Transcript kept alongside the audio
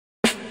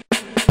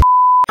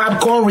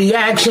hardcore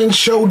reaction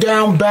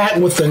showdown back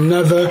with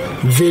another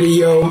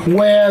video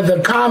where the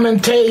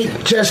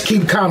commentate just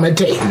keep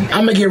commentating.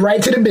 I'm gonna get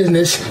right to the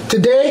business.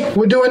 Today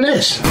we're doing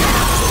this.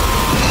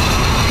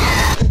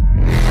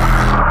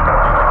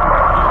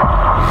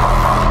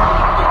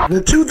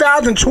 The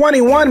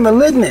 2021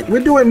 Malignant.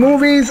 We're doing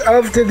movies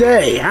of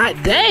today. Hot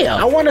damn.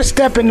 I want to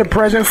step in the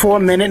present for a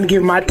minute and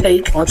give my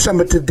take on some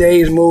of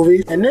today's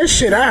movies. And this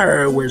shit I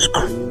heard was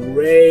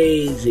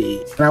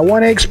crazy. And I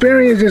want to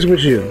experience this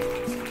with you.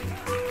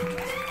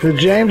 So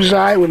James is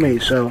alright with me,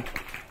 so.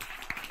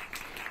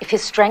 If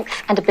his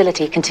strength and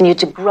ability continue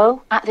to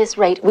grow at this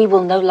rate, we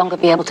will no longer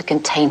be able to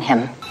contain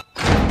him.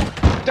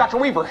 Dr.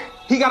 Weaver,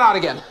 he got out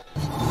again.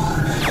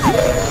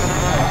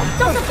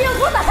 Dr. Fields,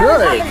 what the hell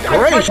is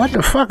happening? Great. What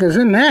the fuck is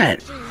in that?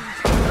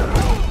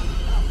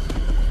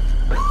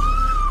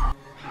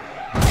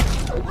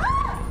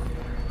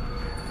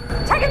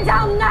 Take him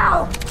down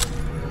now!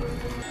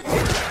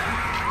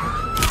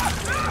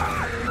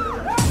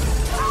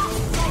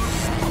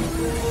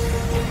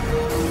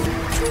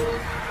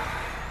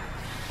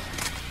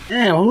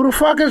 Damn, who the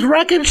fuck is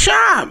wrecking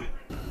shop?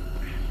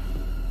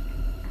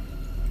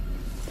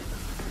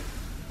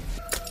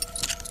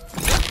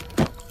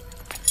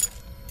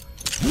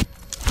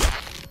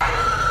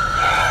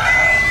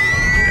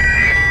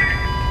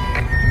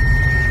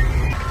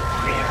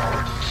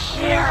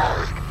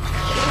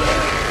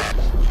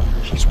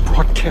 He's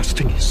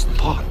broadcasting his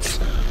thoughts.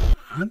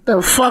 What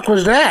the fuck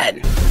was that?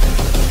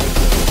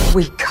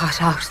 We cut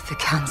out the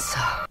cancer.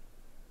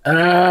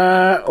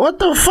 What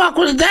the fuck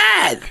was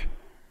that?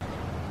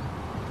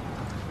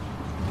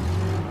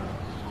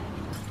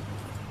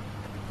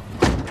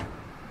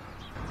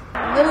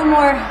 A little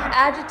more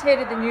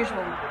agitated than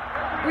usual.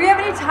 Do we have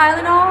any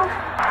Tylenol?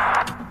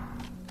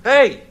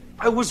 Hey,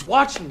 I was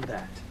watching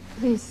that.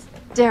 Please,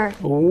 Derek.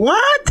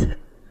 What?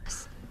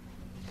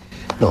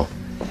 No,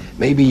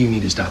 maybe you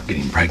need to stop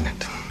getting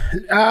pregnant.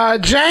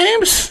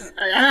 James,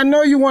 I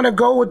know you want to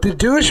go with the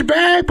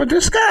douchebag, but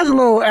this guy's a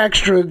little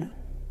extra.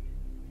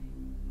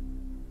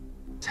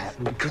 It's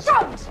happening because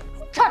Don't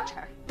touch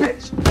her.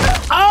 bitch.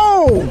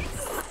 Oh,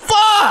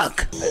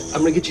 fuck!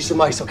 I'm gonna get you some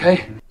ice,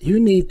 okay? You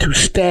need to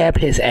stab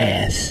his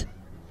ass.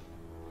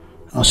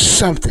 Or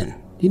something.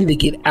 You need to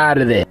get out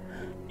of there.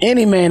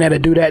 Any man that'll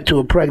do that to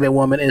a pregnant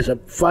woman is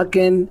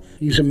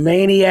he's a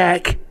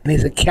maniac, and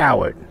he's a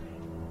coward.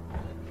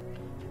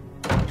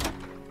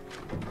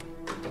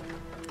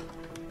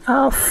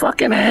 Oh,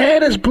 fucking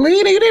head is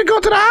bleeding. You need to go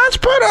to the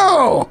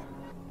hospital.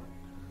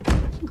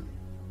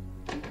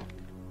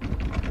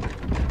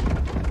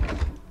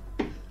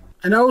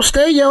 And oh,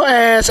 stay your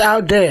ass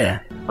out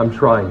there. I'm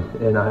trying,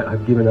 and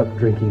I've given up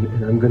drinking,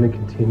 and I'm going to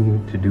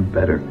continue to do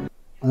better.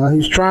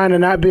 He's trying to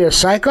not be a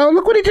psycho.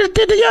 Look what he just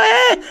did to your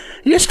head.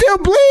 You're still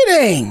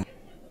bleeding.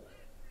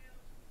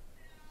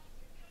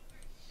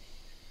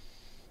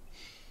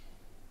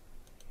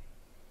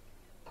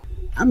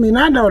 I mean,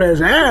 I know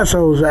there's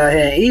assholes out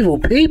here, evil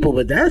people,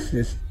 but that's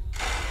just...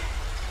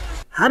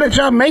 How did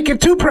y'all make it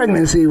to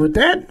pregnancy with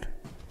that?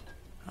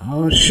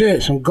 Oh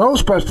shit, some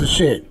Ghostbuster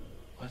shit.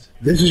 What?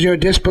 This is your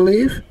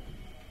disbelief?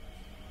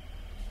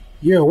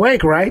 You're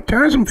awake, right?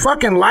 Turn some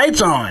fucking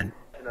lights on.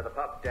 Another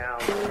pup down.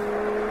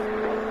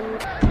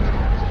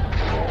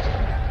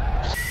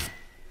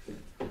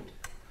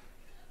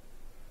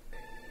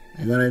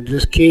 They're gonna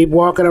just keep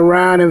walking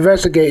around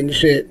investigating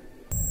shit.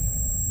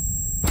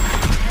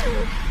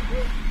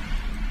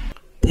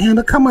 Damn,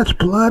 look how much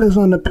blood is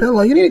on the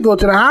pillow. You need to go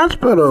to the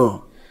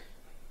hospital.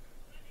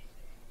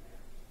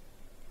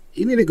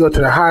 You need to go to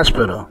the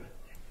hospital.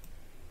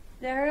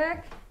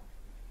 Derek?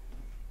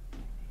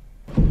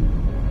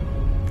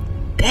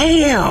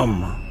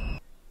 Damn.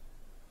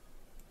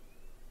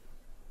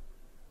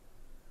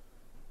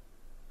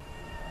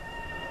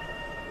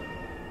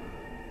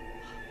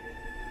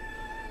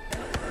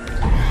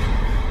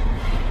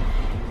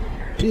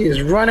 She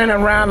is running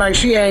around like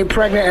she ain't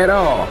pregnant at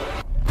all.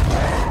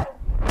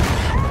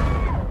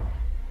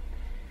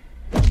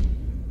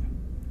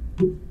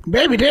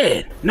 Baby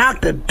dead.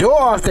 Knocked the door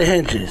off the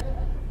hinges.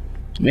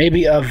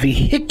 Maybe a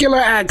vehicular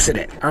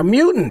accident. A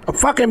mutant. A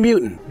fucking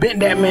mutant. Bent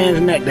that man's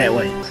neck that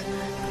way.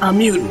 A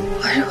mutant.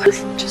 What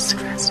was just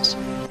Christ?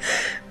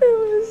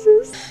 Who is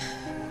this?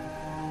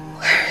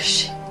 Where is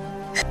she?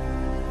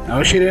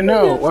 Oh, she didn't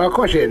know. Well, of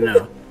course she didn't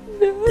know.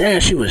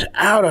 Damn, she was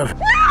out of...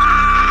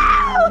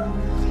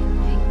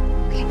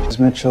 Ms.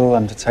 Mitchell,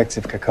 I'm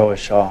Detective Kakoa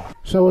Shaw.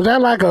 So was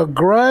that like a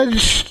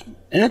grudge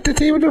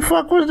entity? What the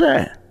fuck was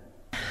that?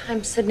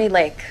 I'm Sydney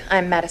Lake.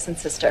 I'm Madison's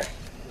sister.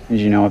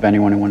 Did you know of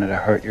anyone who wanted to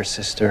hurt your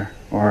sister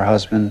or her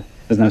husband?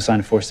 There's no sign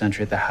of forced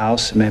entry at the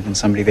house. It may have been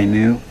somebody they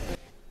knew.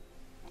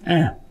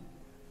 Yeah.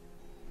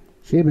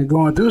 She been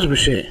going through some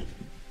shit.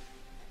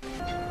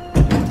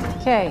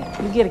 Okay,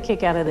 you get a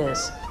kick out of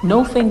this.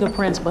 No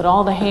fingerprints, but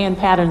all the hand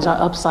patterns are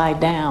upside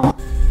down.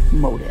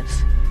 Motive.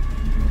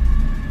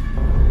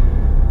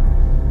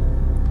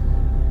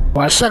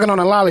 While sucking on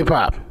a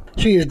lollipop.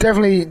 She is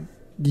definitely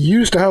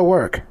used to her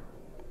work.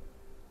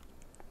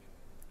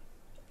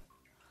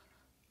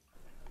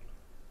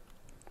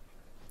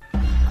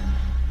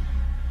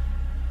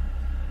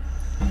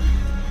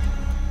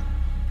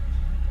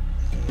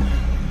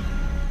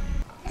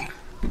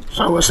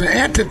 So it's an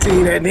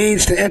entity that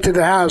needs to enter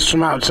the house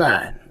from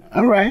outside.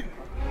 All right.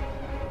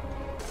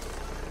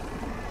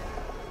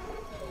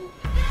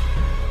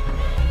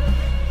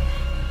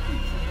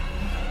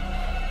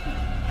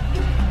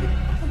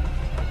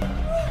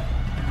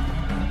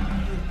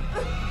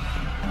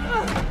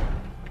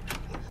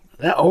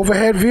 That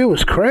overhead view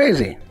is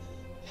crazy.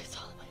 It's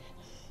all in my head.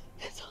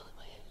 It's all in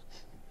my head.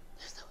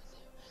 There's no one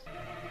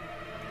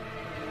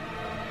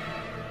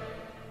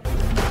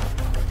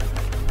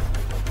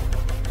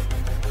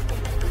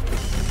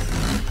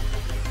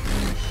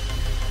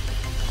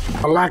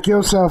there. Lock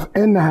yourself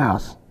in the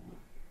house.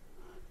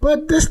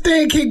 But this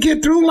thing can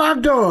get through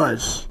locked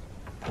doors.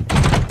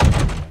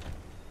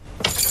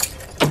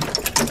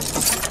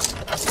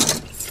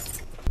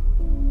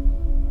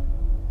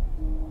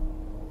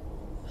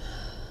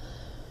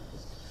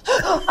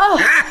 Oh,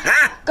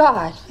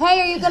 God. Hey,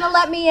 are you gonna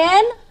let me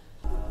in?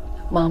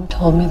 Mom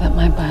told me that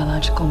my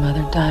biological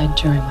mother died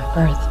during my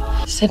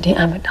birth. Sydney,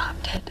 I'm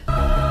adopted.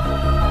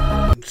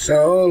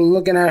 So,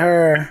 looking at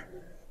her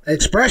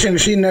expression,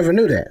 she never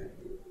knew that.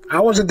 I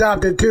was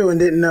adopted too and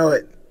didn't know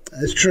it.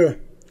 That's true.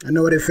 I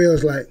know what it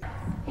feels like.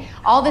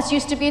 All this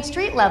used to be at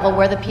street level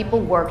where the people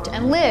worked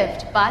and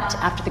lived, but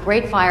after the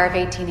Great Fire of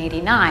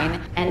 1889,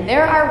 and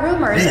there are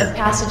rumors of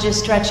passages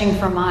stretching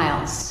for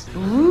miles.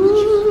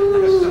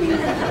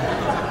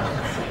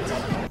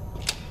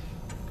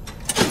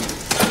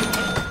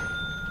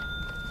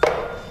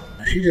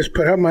 She just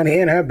put her money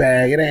in her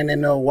bag. It ain't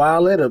in no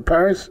wallet or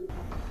purse.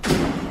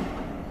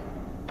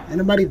 Ain't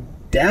nobody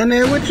down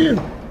there with you?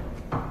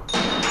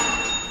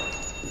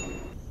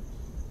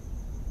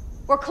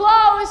 We're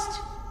closed!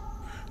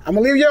 I'm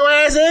gonna leave your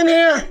ass in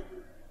here.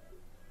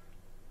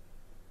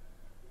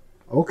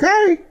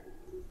 Okay.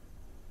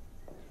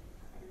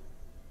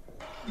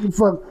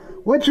 Fuck,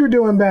 what you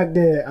doing back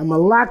there? I'm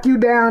gonna lock you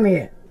down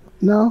here.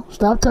 No,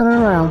 stop turning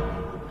around.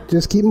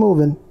 Just keep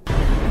moving.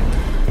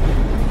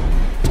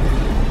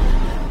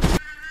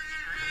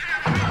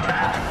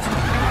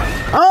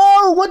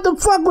 Oh, what the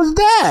fuck was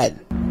that?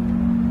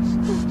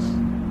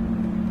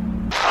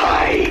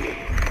 I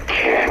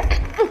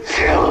can't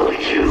tell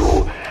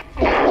you.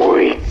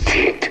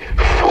 Waited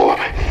for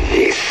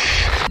this.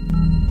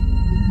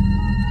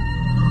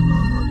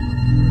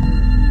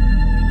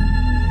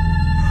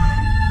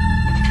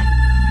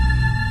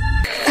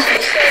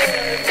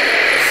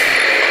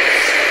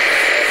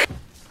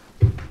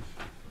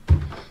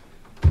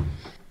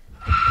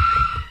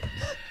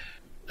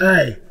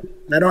 Hey,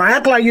 now don't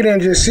act like you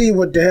didn't just see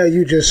what the hell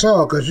you just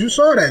saw, because you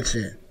saw that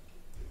shit.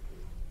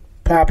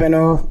 Popping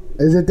off.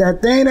 Is it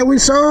that thing that we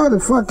saw? The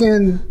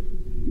fucking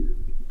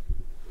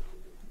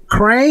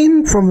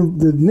crane from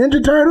the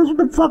Ninja Turtles? What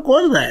the fuck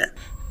was that?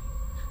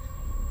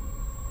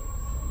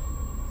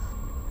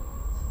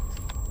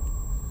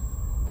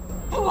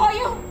 Who are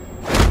you?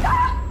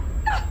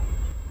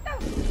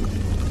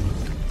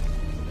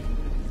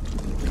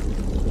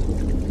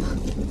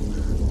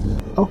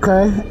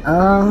 Okay, I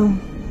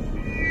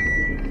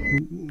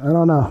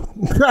don't know.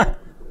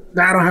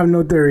 I don't have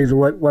no theories of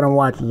what I'm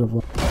watching so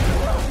far.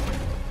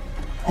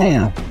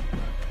 Damn.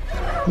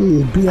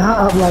 He beat her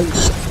up like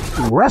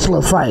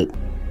wrestler fight.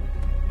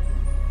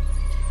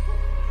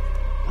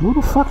 Who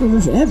the fuck is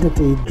this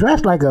entity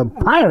dressed like a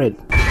pirate?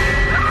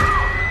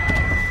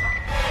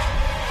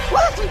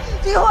 What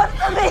do you want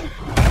from me?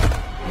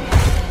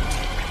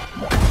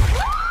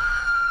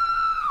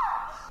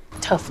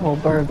 Tough little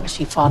bird, but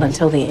she fought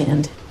until the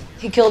end.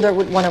 He killed her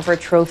with one of her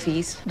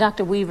trophies.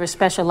 Dr. Weaver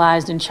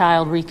specialized in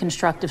child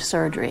reconstructive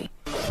surgery.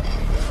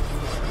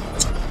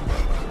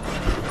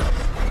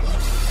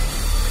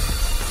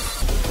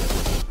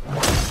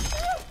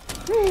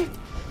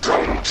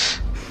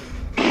 Don't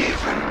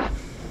even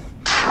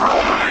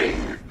try.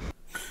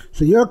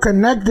 So you're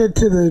connected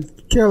to the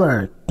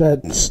killer.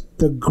 That's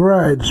the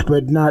grudge,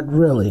 but not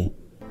really.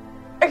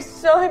 I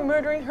saw him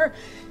murdering her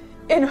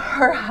in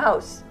her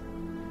house.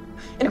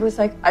 And it was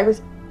like I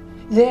was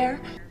there.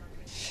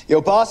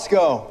 Yo,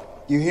 Bosco,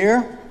 you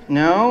here?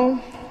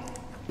 No?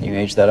 You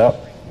aged that up.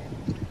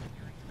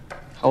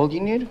 How old you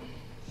need?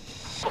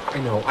 I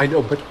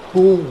know, but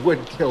who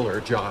would kill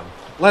her, John?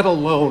 Let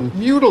alone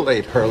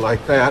mutilate her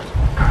like that?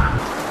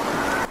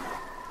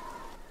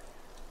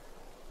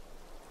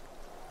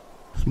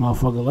 This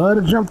motherfucker love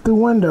to jump through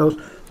windows.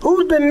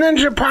 Who's the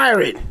ninja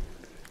pirate?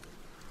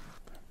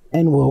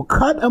 And will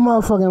cut a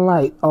motherfucking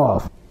light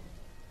off.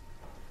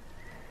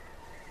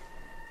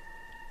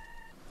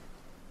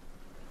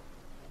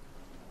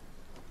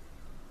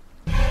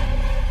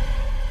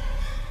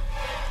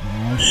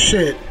 Oh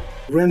shit.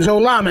 Renzo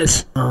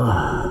Lamas.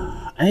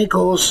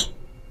 Ankles.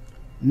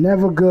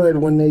 Never good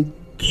when they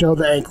show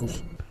the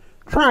ankles.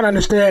 Trying to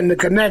understand the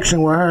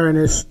connection with her and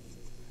this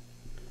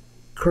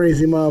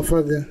crazy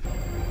motherfucker.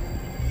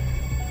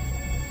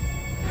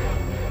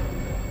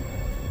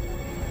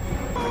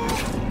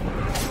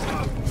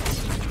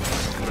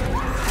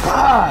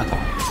 God.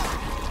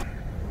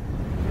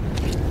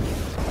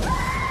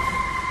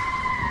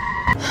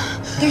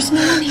 There's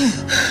no one here.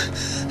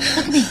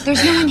 Look at me.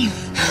 There's no one here.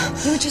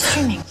 We were just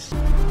dreaming.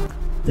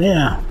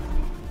 Yeah.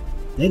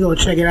 They go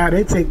check it out.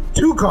 They take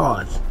 2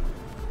 cars.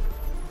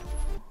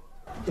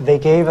 They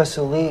gave us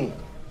a lead.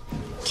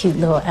 Cute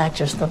little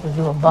actress thought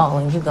you were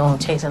balling. You going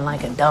chasing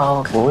like a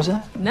dog. What was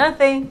that?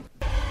 Nothing.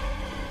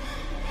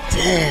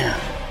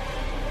 Damn.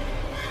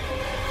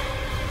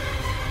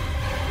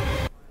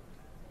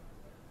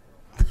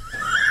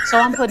 So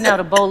I'm putting out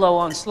a bolo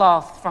on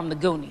Sloth from the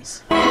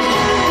Goonies.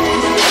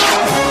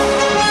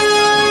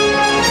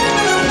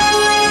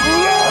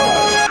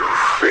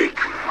 Fake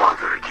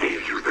mother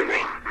gave you the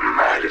name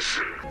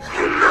Madison.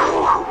 You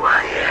know who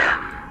I am.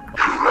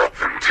 You let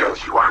them tell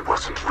you I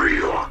wasn't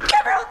real.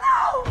 Gabriel,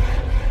 no!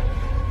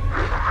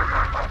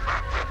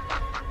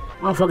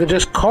 Motherfucker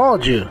just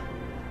called you.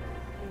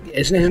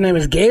 His name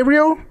is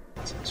Gabriel?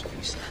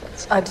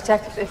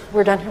 Detective, if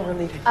we're done here, we're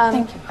leaving.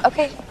 Thank you.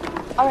 Okay.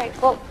 All right.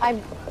 Well,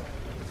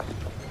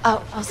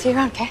 I'll see you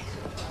around, okay?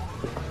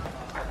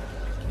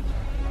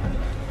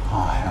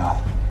 Oh,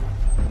 hell.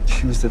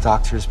 She was the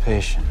doctor's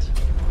patient.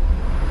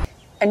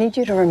 I need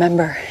you to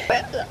remember.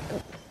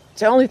 It's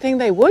the only thing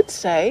they would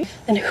say.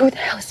 Then who the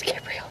hell is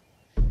Gabriel?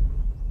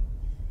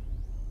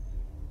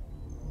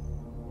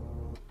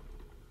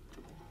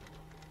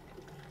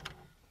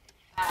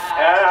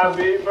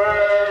 Happy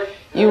birthday.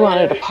 You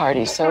wanted a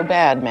party so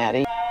bad,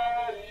 Maddie.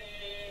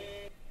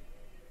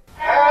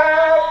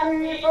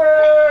 Happy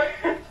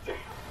birthday.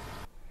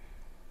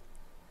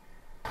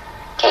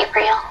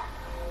 Gabriel.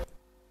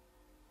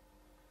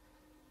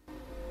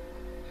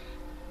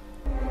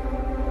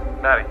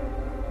 Maddie,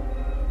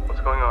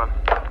 what's going on?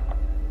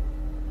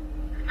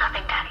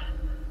 Nothing, Daddy.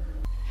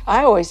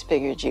 I always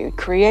figured you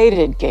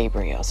created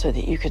Gabriel so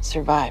that you could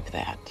survive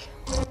that.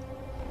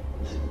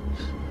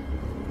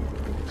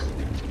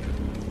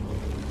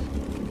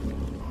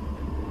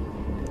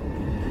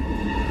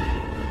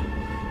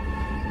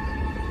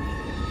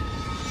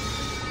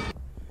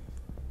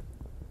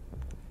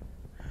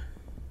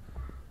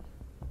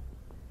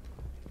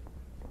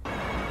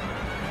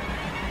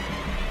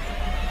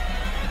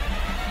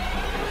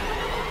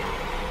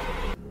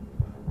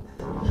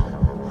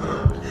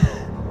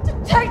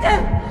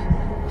 Detective!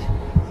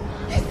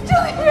 He's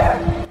still here!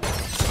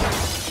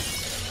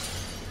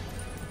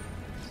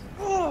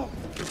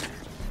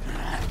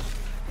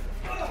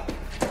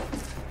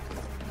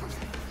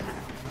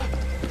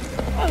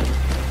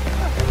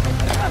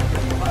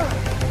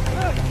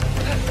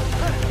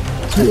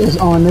 He is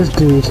on this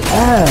dude's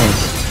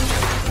ass.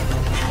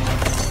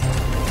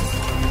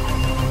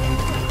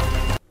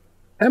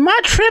 Am I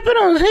tripping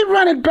or is he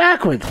running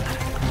backwards?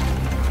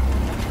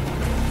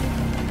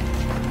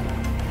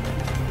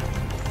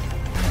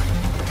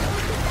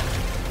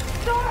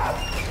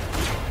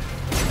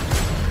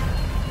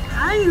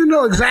 How do you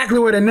know exactly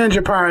where the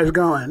ninja power is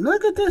going?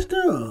 Look at this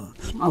dude.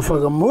 This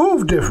motherfucker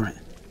move different.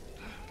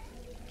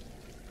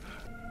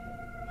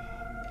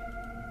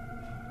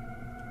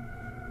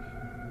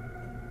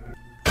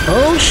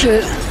 Oh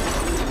shit.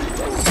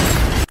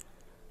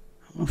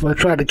 If I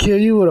tried to kill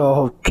you with a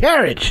whole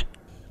carriage.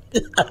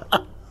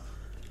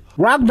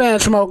 Rock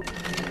band smoke.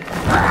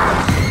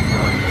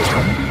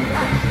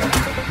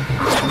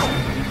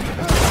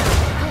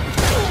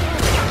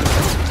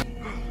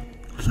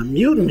 Some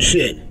mutant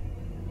shit.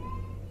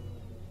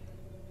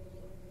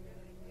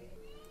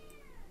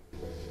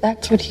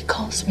 That's what he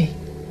calls me.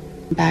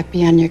 Back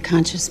beyond your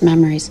conscious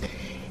memories,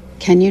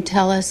 can you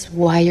tell us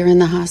why you're in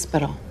the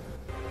hospital?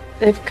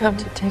 They've come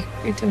to take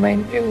me to my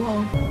new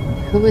home.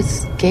 Who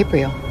is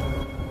Gabriel?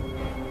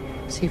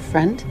 Is he a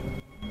friend?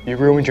 You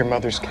ruined your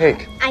mother's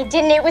cake. I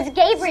didn't. It was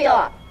Gabriel.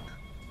 Stop.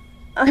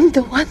 I'm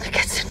the one that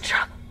gets in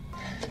trouble.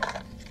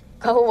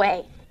 Go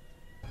away.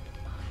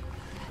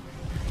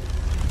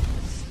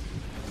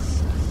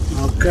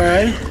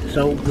 Okay,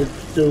 so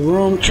the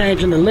room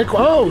changing the liquid.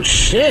 Oh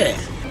shit!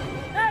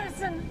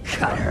 Madison!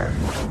 Cut her.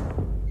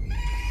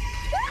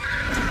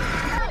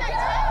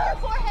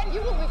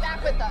 You will be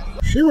back with us.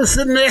 She was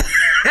sitting there.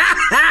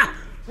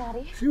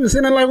 Maddie? She was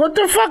sitting there like, what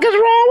the fuck is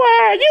wrong with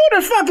her? You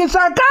the fucking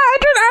psychiatrist?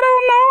 I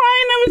don't know. I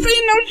ain't never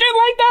seen no shit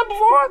like that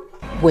before.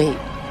 Wait,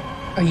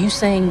 are you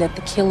saying that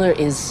the killer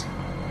is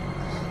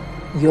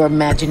your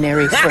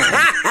imaginary friend?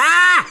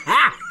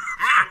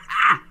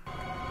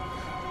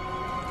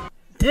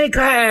 Take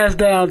her ass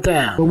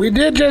downtown. But we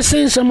did just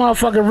see some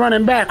motherfucker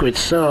running backwards,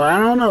 so I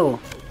don't know.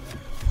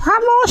 How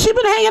long she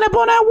been hanging up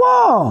on that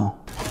wall?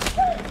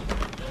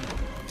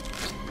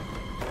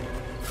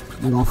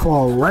 You're gonna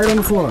fall right on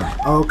the floor.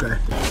 Oh, okay.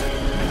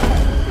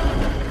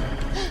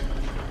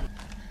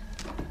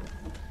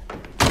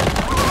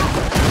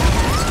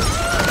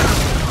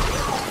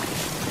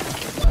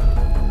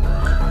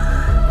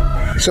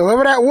 So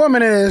whoever that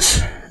woman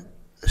is,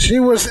 she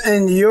was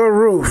in your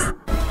roof.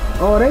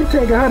 Oh, they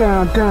taking her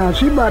downtown.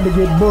 She about to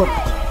get booked.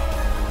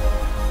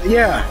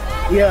 Yeah,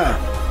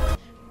 yeah.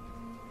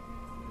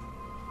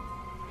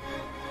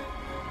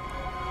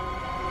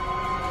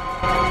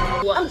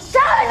 I'm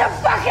telling the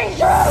fucking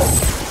truth!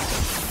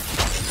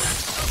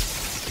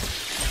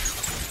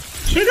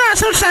 She got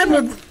some type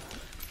of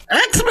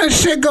X-Men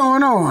shit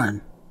going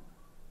on.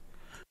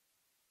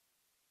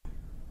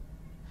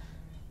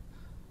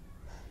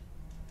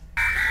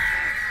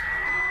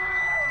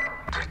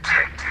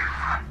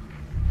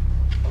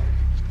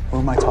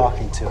 am I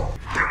talking to? You know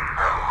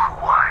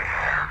who I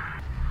am.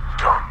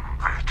 Dumb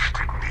bitch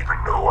didn't even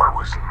know I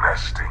was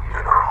nesting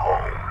in her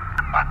home.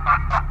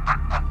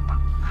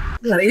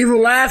 You got an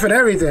evil laugh and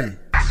everything.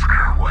 Ask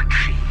her what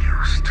she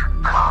used to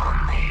call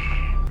me.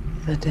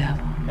 The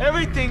devil.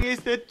 Everything is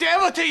the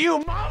devil to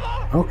you,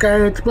 mama!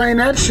 Okay, explain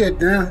that shit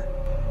now.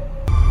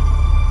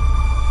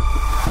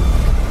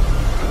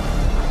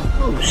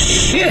 Oh,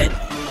 shit.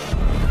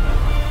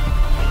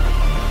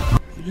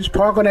 You just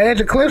park on the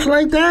edge of cliffs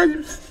like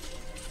that?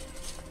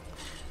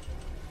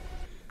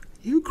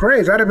 You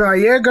crazy. I'd have been like,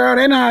 yeah, girl,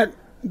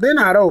 they're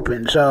not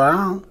open,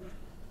 so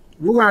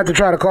we're gonna have to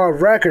try to call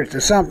records or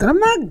something. I'm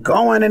not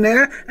going in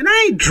there, and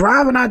I ain't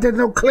driving out there to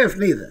no cliff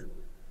neither.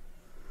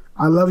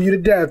 I love you to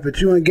death,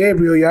 but you and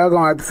Gabriel, y'all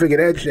gonna have to figure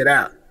that shit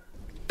out.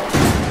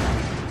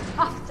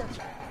 Austin,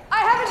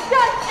 I haven't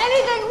done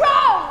anything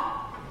wrong!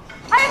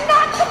 I am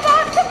not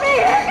supposed to be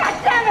here,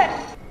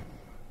 goddammit!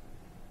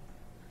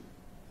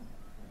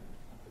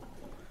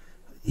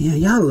 Yeah,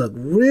 y'all look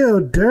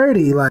real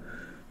dirty, like.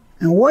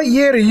 And what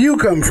year do you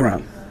come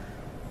from?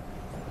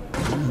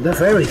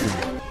 That's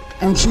everything.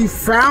 And she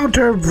found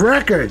her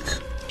records.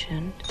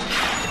 Don't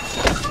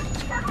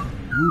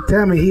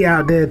tell me he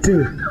out there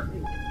too.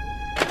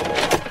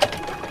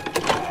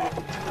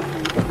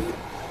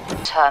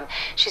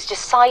 She's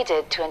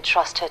decided to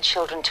entrust her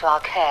children to our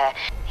care.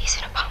 He's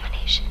an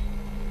abomination.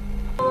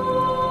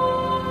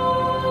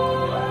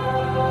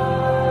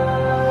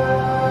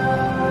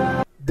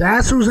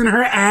 That's who's in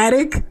her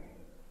attic?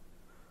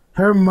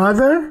 Her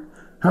mother?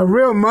 Her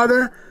real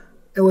mother?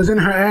 It was in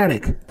her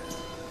attic.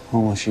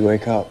 When will she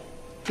wake up?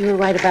 You were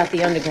right about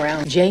the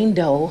underground. Jane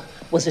Doe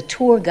was a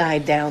tour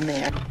guide down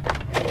there.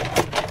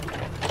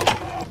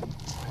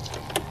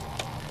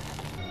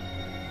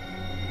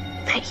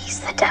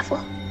 He's the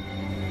devil.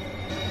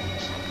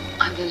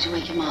 I'm going to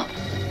wake him up.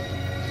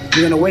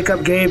 You're gonna wake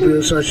up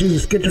Gabriel so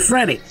she's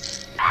schizophrenic.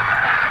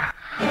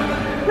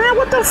 Man,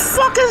 what the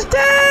fuck is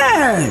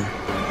that?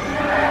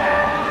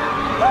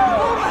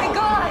 Oh my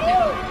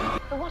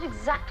God! But what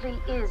exactly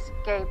is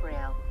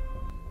Gabriel?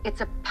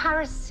 It's a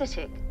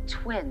parasitic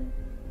twin.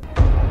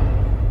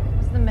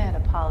 What's the matter,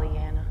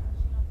 Pollyanna?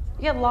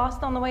 You get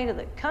lost on the way to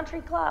the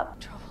country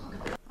club?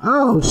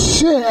 Oh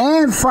shit,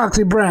 and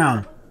Foxy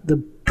Brown. The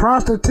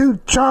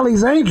prostitute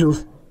Charlie's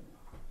Angels.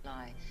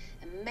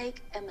 And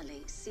make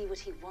Emily see what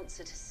he wants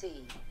her to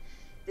see.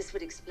 This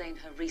would explain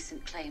her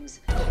recent claims.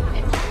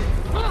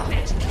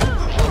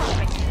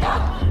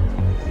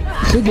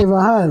 She gave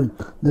her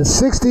the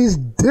 60s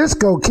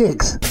disco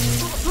kicks.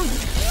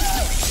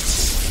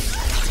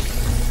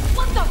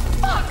 What the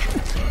fuck?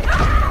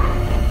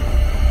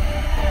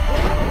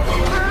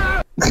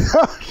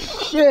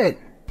 Shit.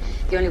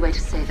 The only way to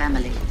save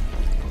Emily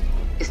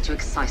is to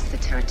excise the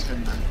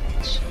teratoma.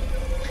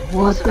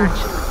 What the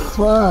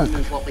fuck?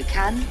 Remove what we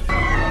can.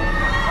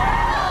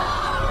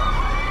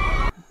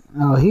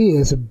 Oh, he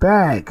is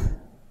back.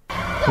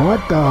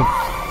 What the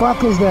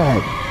fuck is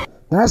that?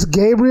 That's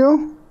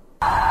Gabriel?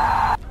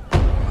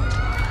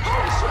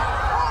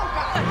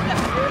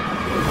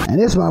 And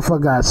this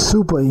motherfucker got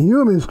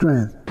superhuman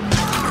strength.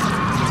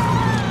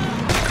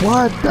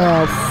 What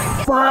the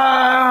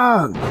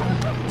fuck?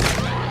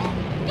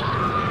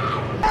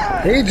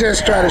 He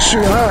just tried to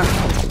shoot her.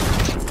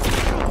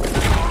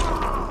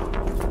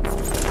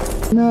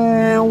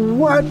 Man,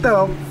 what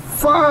the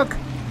fuck?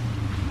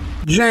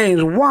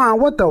 James Wan,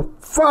 what the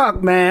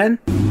fuck, man?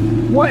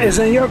 What is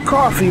in your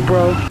coffee,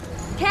 bro?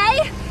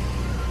 Kay?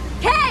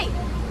 Kay!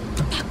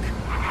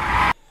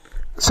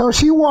 So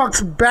she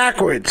walks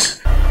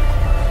backwards.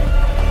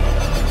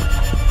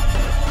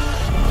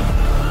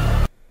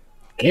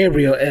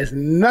 Gabriel is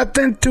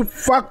nothing to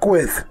fuck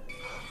with.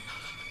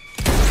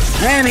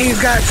 And he's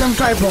got some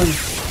type of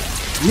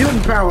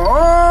mutant power.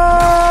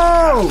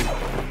 Oh!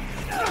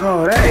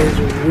 Oh, that is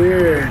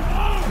weird.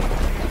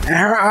 And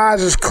her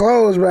eyes is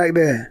closed back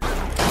there.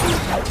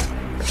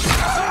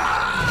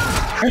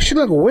 That shit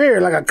look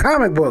weird, like a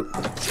comic book.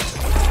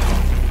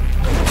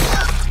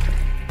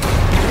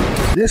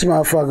 This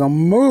motherfucker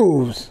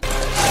moves.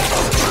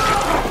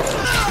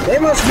 They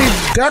must be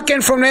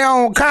ducking from their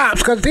own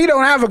cops because he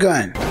don't have a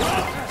gun.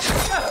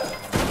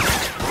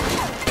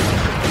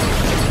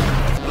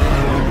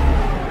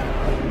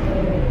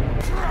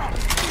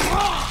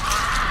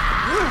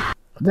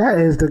 That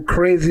is the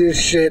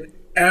craziest shit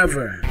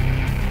ever.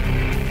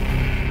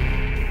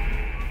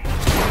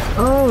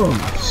 Oh,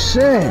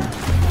 shit.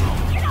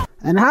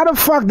 And how the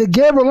fuck did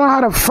Gabriel learn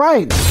how to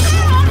fight?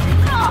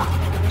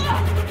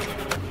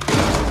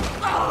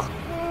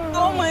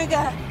 Oh my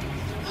God.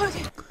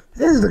 Okay.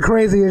 This is the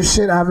craziest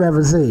shit I've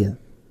ever seen.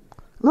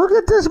 Look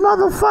at this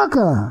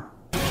motherfucker.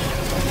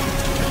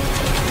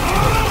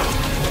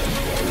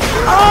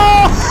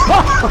 Oh!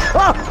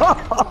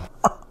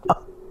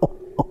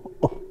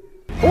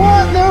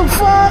 What the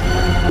fuck?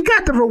 You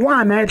got to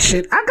rewind that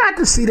shit. I got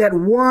to see that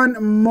one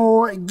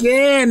more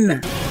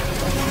again.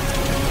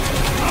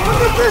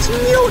 Look at this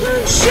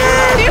mutant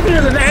shit. It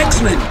was an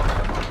X-Men.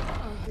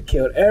 He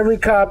killed every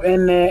cop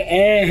in there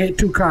and hit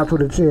 2 cops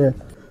with a chair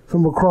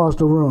from across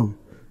the room.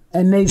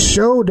 And they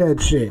showed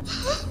that shit.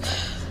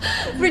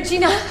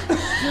 Regina!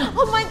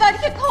 Oh my God,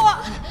 get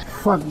caught!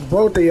 Fuck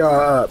both of y'all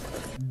up.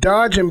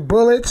 Dodging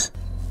bullets.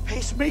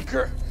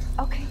 Pacemaker.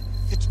 Okay.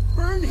 It's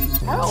burning.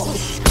 Oh!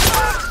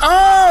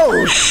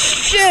 Oh,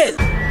 shit!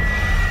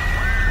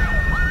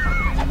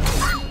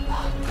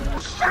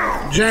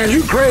 James,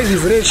 you crazy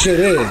for this shit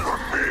here.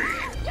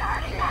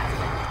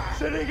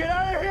 City, get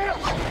out of here!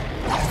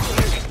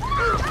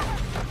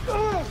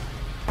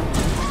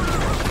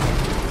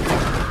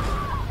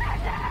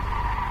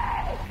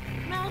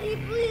 Molly,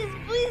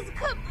 please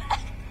come back.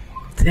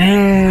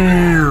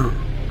 Damn.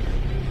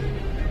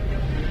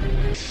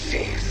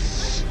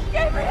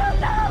 Gabriel,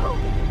 no!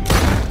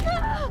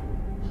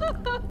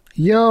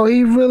 Yo,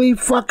 he really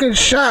fucking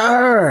shot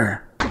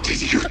her.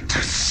 Continue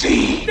to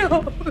see.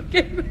 No,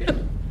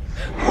 Gabriel.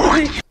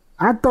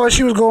 I thought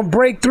she was gonna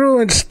break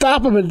through and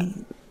stop him, but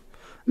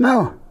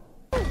no.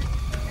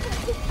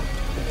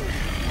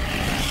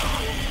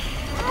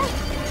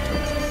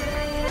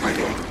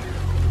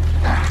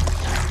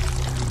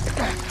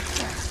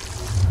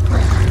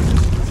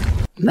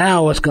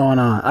 Now what's going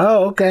on?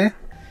 Oh, okay.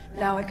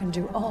 Now I can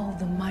do all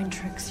the mind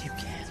tricks you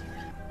can.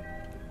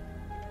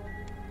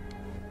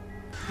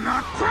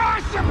 Not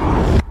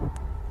possible!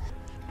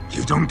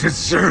 You don't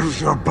deserve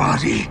your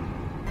body.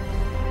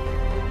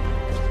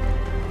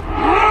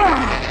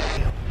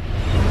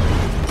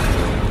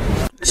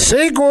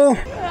 Sequel.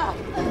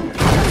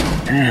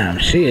 Damn,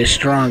 she is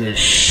strong as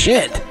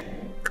shit.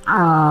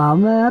 Aw,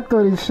 man, I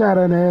thought he shot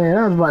her in the head.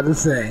 I was about to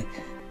say.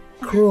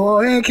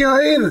 Cool, he ain't kill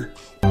her either.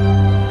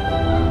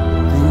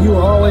 And you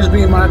will always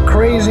be my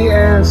crazy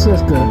ass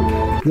sister.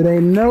 There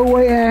ain't no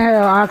way in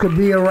hell I could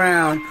be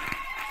around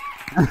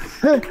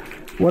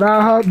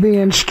without her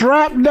being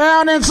strapped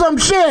down in some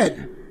shit.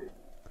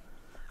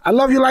 I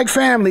love you like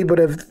family, but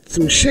if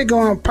some shit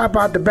gonna pop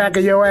out the back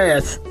of your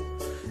ass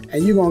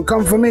and you gonna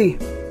come for me,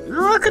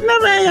 I could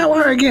never hang out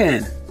with her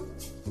again.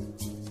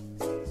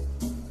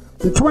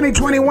 The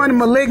 2021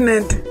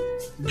 Malignant,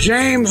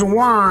 James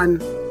Wan,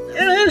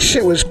 that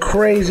shit was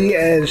crazy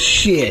as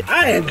shit.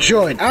 I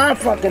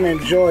fucking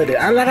enjoyed it.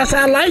 Like I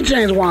said, I like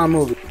James Wan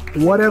movies.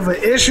 Whatever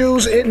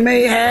issues it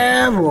may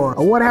have or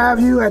what have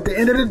you, at the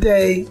end of the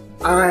day,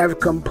 I have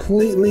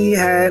completely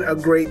had a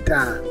great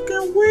time.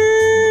 Get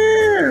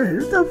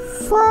weird. What the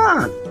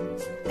fuck?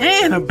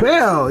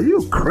 Annabelle,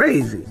 you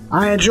crazy.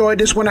 I enjoyed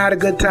this one. I had a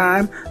good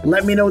time.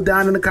 Let me know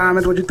down in the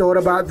comments what you thought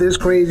about this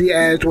crazy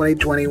ass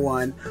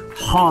 2021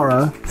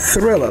 horror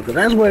thriller. Because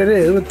that's what it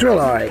is. It's a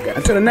thriller, alright, guys.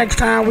 Until the next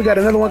time, we got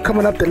another one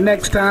coming up the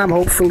next time.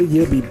 Hopefully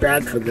you'll be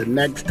back for the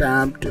next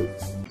time too.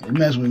 You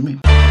mess with me.